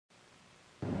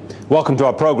Welcome to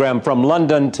our program from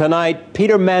London tonight.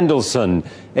 Peter Mandelson,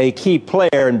 a key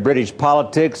player in British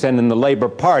politics and in the Labour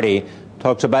Party,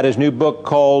 talks about his new book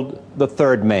called The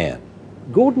Third Man.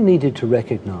 Gordon needed to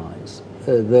recognise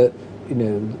that,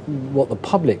 what the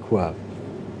public were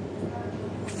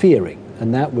fearing,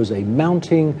 and that was a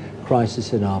mounting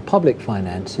crisis in our public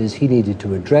finances. He needed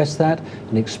to address that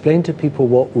and explain to people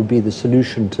what would be the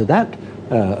solution to that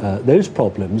those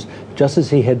problems, just as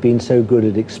he had been so good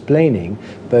at explaining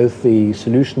both the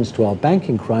solutions to our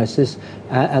banking crisis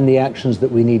and the actions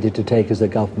that we needed to take as a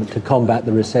government to combat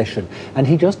the recession. And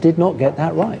he just did not get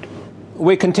that right.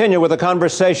 We continue with a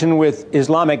conversation with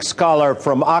Islamic scholar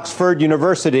from Oxford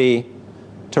University,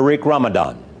 Tariq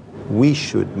Ramadan. We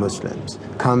should, Muslims,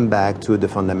 come back to the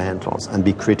fundamentals and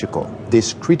be critical.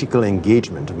 This critical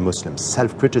engagement of Muslims,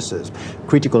 self-criticism,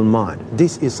 critical mind,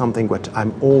 this is something that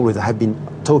I've been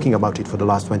talking about it for the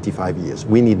last 25 years.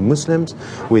 We need Muslims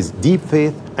with deep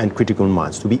faith and critical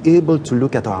minds to be able to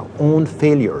look at our own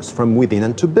failures from within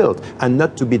and to build, and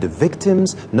not to be the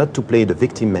victims, not to play the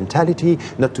victim mentality,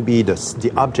 not to be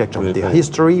the object of their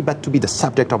history, but to be the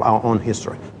subject of our own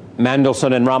history.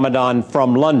 Mandelson and Ramadan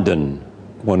from London.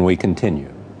 When we continue.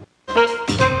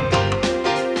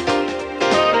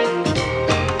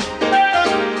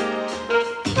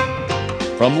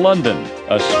 From London,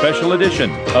 a special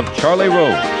edition of Charlie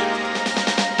Rose.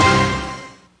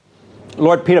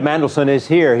 Lord Peter Mandelson is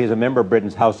here. He's a member of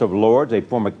Britain's House of Lords, a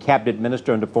former cabinet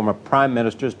minister under former prime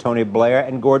ministers Tony Blair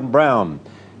and Gordon Brown.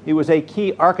 He was a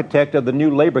key architect of the new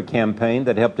Labour campaign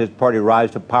that helped his party rise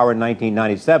to power in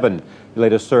 1997. He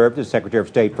later served as Secretary of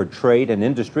State for Trade and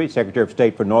Industry, Secretary of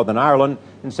State for Northern Ireland,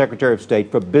 and Secretary of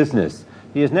State for Business.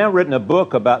 He has now written a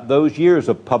book about those years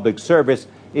of public service.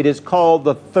 It is called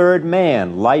The Third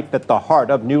Man, Life at the Heart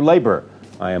of New Labour.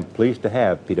 I am pleased to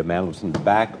have Peter Mandelson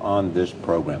back on this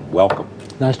program. Welcome.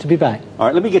 Nice to be back. All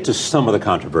right, let me get to some of the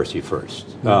controversy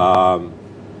first.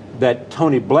 That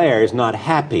Tony Blair is not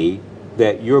happy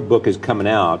that your book is coming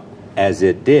out as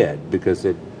it did, because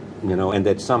it, and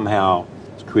that somehow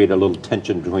it's created a little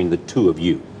tension between the two of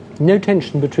you. No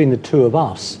tension between the two of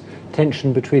us.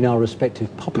 Tension between our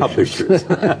respective publishers.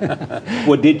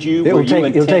 Well,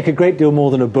 It'll take a great deal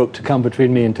more than a book to come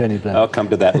between me and Tony Blair. I'll come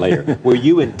to that later. Were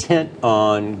you intent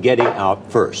on getting out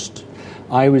first?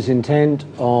 I was intent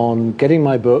on getting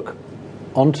my book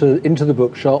into the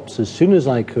bookshops as soon as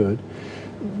I could,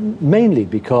 mainly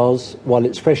because, while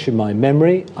it's fresh in my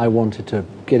memory, I wanted to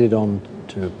get it on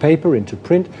to paper, into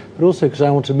print, but also because I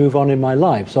want to move on in my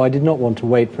life. So I did not want to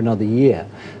wait for another year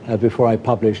before I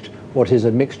published what is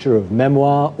a mixture of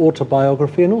memoir,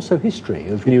 autobiography, and also history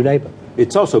of New Labour.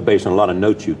 It's also based on a lot of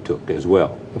notes you took as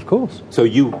well. Of course. So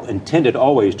you intended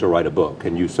always to write a book,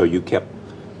 and you kept...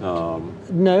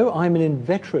 No, I'm an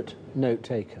inveterate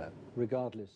note-taker, regardless.